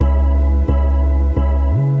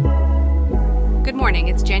morning,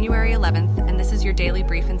 it's January 11th, and this is your daily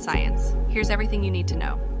brief in science. Here's everything you need to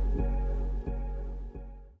know.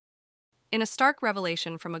 In a stark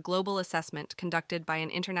revelation from a global assessment conducted by an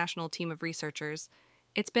international team of researchers,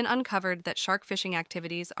 it's been uncovered that shark fishing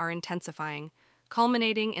activities are intensifying,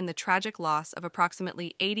 culminating in the tragic loss of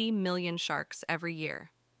approximately 80 million sharks every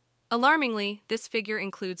year. Alarmingly, this figure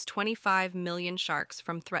includes 25 million sharks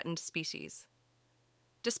from threatened species.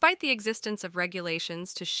 Despite the existence of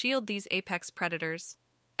regulations to shield these apex predators,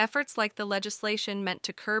 efforts like the legislation meant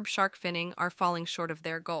to curb shark finning are falling short of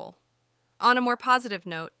their goal. On a more positive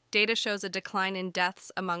note, data shows a decline in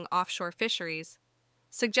deaths among offshore fisheries,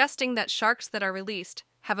 suggesting that sharks that are released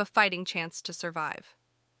have a fighting chance to survive.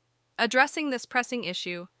 Addressing this pressing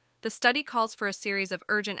issue, the study calls for a series of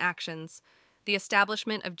urgent actions: the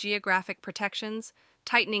establishment of geographic protections,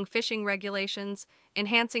 tightening fishing regulations,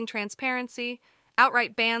 enhancing transparency,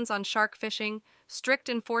 outright bans on shark fishing, strict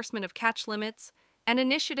enforcement of catch limits, and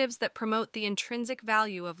initiatives that promote the intrinsic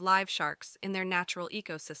value of live sharks in their natural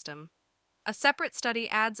ecosystem. A separate study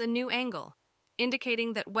adds a new angle,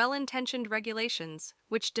 indicating that well-intentioned regulations,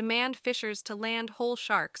 which demand fishers to land whole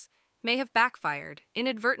sharks, may have backfired,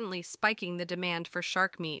 inadvertently spiking the demand for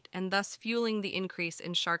shark meat and thus fueling the increase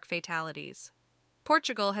in shark fatalities.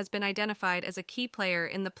 Portugal has been identified as a key player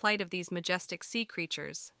in the plight of these majestic sea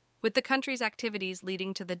creatures, with the country's activities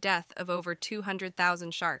leading to the death of over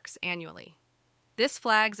 200,000 sharks annually. This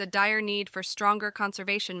flags a dire need for stronger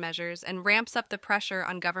conservation measures and ramps up the pressure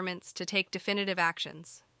on governments to take definitive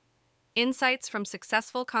actions. Insights from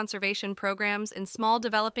successful conservation programs in small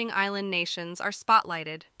developing island nations are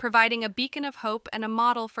spotlighted, providing a beacon of hope and a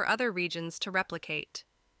model for other regions to replicate.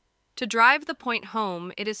 To drive the point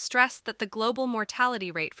home, it is stressed that the global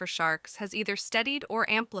mortality rate for sharks has either steadied or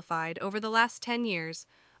amplified over the last 10 years,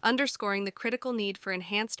 underscoring the critical need for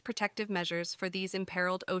enhanced protective measures for these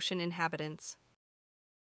imperiled ocean inhabitants.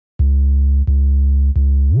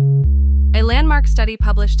 A landmark study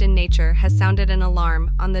published in Nature has sounded an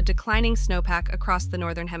alarm on the declining snowpack across the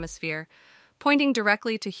Northern Hemisphere, pointing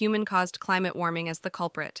directly to human-caused climate warming as the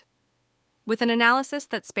culprit. With an analysis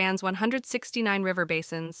that spans 169 river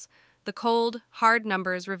basins, the cold, hard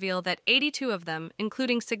numbers reveal that 82 of them,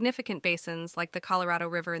 including significant basins like the Colorado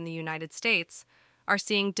River in the United States, are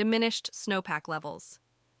seeing diminished snowpack levels.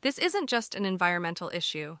 This isn't just an environmental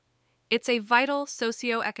issue. It's a vital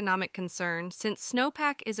socio-economic concern since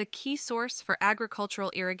snowpack is a key source for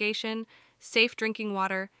agricultural irrigation, safe drinking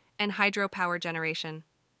water, and hydropower generation.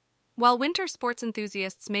 While winter sports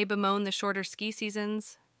enthusiasts may bemoan the shorter ski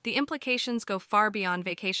seasons, the implications go far beyond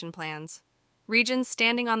vacation plans. Regions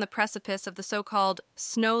standing on the precipice of the so-called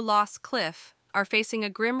snow loss cliff are facing a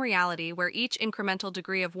grim reality where each incremental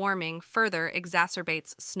degree of warming further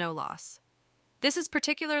exacerbates snow loss. This is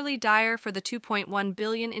particularly dire for the 2.1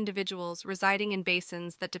 billion individuals residing in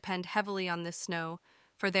basins that depend heavily on this snow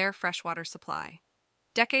for their freshwater supply.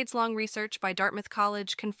 Decades-long research by Dartmouth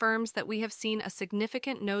College confirms that we have seen a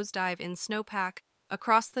significant nosedive in snowpack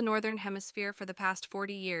across the Northern Hemisphere for the past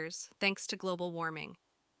 40 years, thanks to global warming.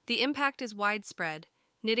 The impact is widespread,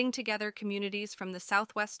 knitting together communities from the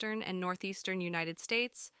southwestern and northeastern United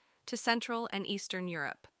States to Central and Eastern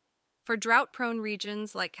Europe. For drought-prone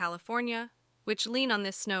regions like California, which lean on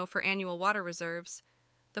this snow for annual water reserves,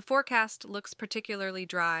 the forecast looks particularly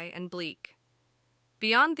dry and bleak.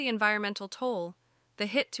 Beyond the environmental toll, the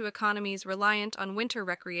hit to economies reliant on winter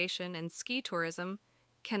recreation and ski tourism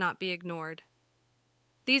cannot be ignored.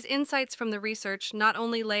 These insights from the research not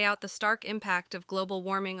only lay out the stark impact of global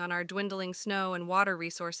warming on our dwindling snow and water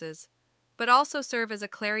resources, but also serve as a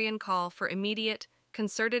clarion call for immediate,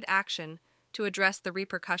 concerted action to address the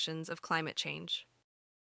repercussions of climate change.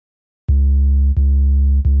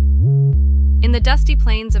 In the dusty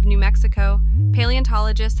plains of New Mexico,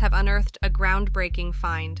 paleontologists have unearthed a groundbreaking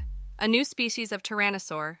find: a new species of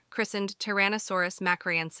Tyrannosaur, christened Tyrannosaurus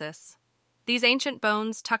macraensis. These ancient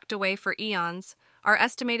bones, tucked away for eons, are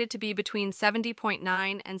estimated to be between 70.9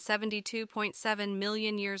 and 72.7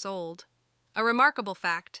 million years old. A remarkable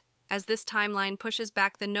fact, as this timeline pushes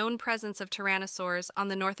back the known presence of tyrannosaurs on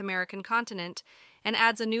the North American continent and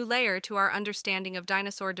adds a new layer to our understanding of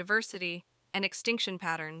dinosaur diversity and extinction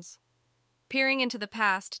patterns. Peering into the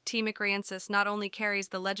past, T. macraensis not only carries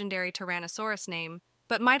the legendary Tyrannosaurus name,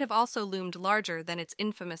 but might have also loomed larger than its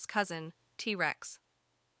infamous cousin, T. rex.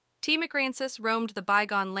 T. macraensis roamed the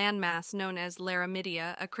bygone landmass known as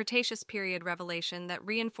Laramidia, a Cretaceous period revelation that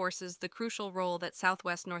reinforces the crucial role that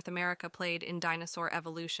Southwest North America played in dinosaur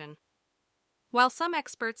evolution. While some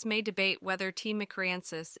experts may debate whether T.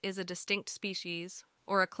 macraensis is a distinct species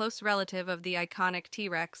or a close relative of the iconic T.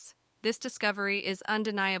 rex, this discovery is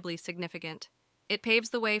undeniably significant. It paves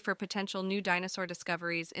the way for potential new dinosaur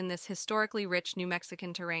discoveries in this historically rich New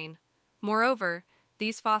Mexican terrain. Moreover,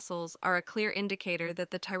 these fossils are a clear indicator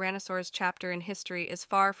that the Tyrannosaur's chapter in history is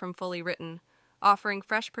far from fully written, offering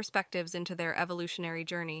fresh perspectives into their evolutionary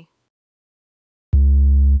journey.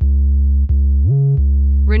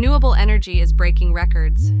 Renewable energy is breaking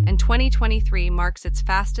records, and 2023 marks its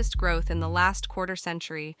fastest growth in the last quarter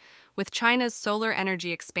century, with China's solar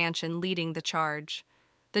energy expansion leading the charge.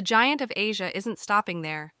 The giant of Asia isn't stopping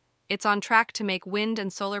there. It's on track to make wind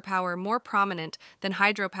and solar power more prominent than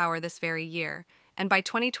hydropower this very year, and by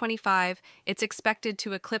 2025, it's expected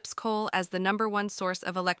to eclipse coal as the #1 source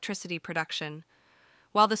of electricity production.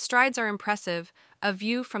 While the strides are impressive, a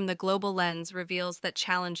view from the global lens reveals that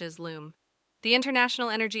challenges loom. The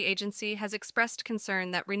International Energy Agency has expressed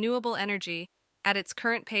concern that renewable energy, at its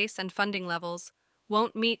current pace and funding levels,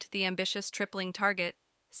 won't meet the ambitious tripling target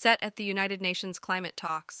set at the United Nations climate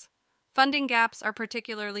talks. Funding gaps are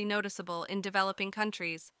particularly noticeable in developing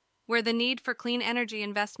countries, where the need for clean energy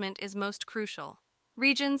investment is most crucial.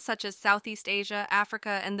 Regions such as Southeast Asia,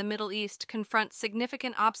 Africa, and the Middle East confront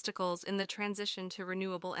significant obstacles in the transition to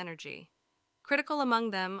renewable energy. Critical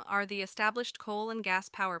among them are the established coal and gas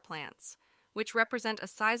power plants, which represent a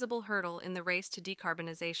sizable hurdle in the race to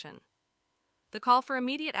decarbonization. The call for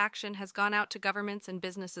immediate action has gone out to governments and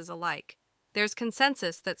businesses alike. There's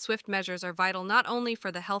consensus that swift measures are vital not only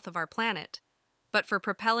for the health of our planet, but for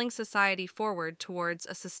propelling society forward towards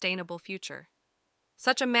a sustainable future.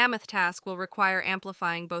 Such a mammoth task will require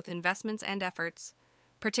amplifying both investments and efforts,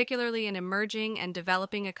 particularly in emerging and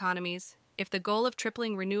developing economies, if the goal of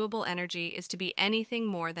tripling renewable energy is to be anything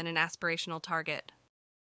more than an aspirational target.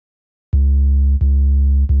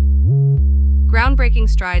 Groundbreaking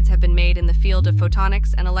strides have been made in the field of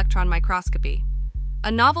photonics and electron microscopy. A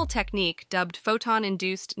novel technique dubbed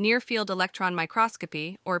photon-induced near-field electron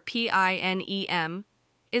microscopy, or PINEM,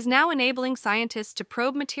 is now enabling scientists to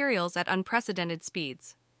probe materials at unprecedented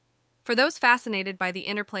speeds. For those fascinated by the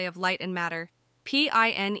interplay of light and matter,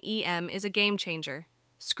 PINEM is a game-changer,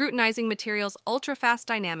 scrutinizing materials' ultra-fast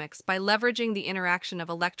dynamics by leveraging the interaction of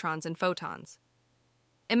electrons and photons.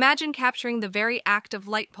 Imagine capturing the very act of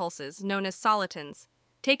light pulses, known as solitons,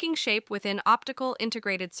 taking shape within optical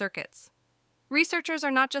integrated circuits. Researchers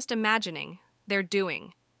are not just imagining, they're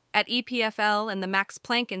doing. At EPFL and the Max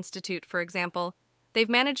Planck Institute, for example, they've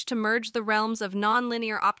managed to merge the realms of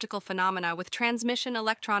nonlinear optical phenomena with transmission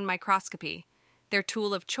electron microscopy. Their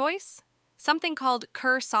tool of choice? Something called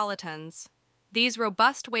Kerr solitons. These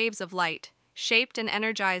robust waves of light, shaped and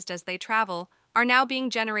energized as they travel, are now being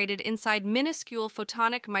generated inside minuscule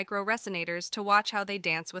photonic microresonators to watch how they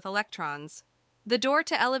dance with electrons. The door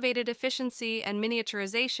to elevated efficiency and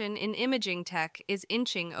miniaturization in imaging tech is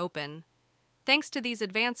inching open. Thanks to these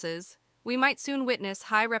advances, we might soon witness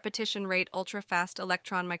high repetition rate ultra-fast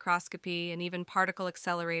electron microscopy and even particle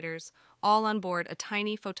accelerators, all on board a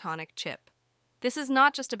tiny photonic chip. This is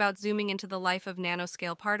not just about zooming into the life of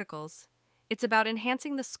nanoscale particles. It's about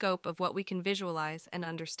enhancing the scope of what we can visualize and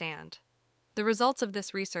understand. The results of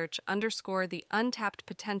this research underscore the untapped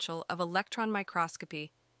potential of electron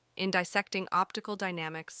microscopy in dissecting optical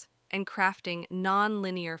dynamics and crafting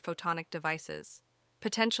non-linear photonic devices,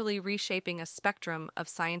 potentially reshaping a spectrum of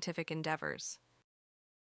scientific endeavors.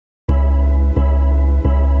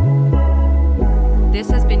 This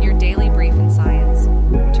has been your daily brief in science.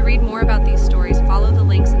 To read more about these stories, follow the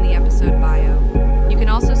links in the episode bio. You can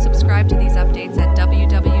also subscribe to these updates at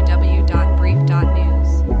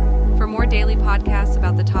www.brief.news. For more daily podcasts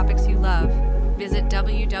about the topics you love, visit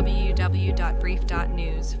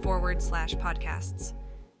www.brief.news/podcasts.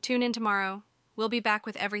 Tune in tomorrow. We'll be back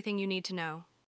with everything you need to know.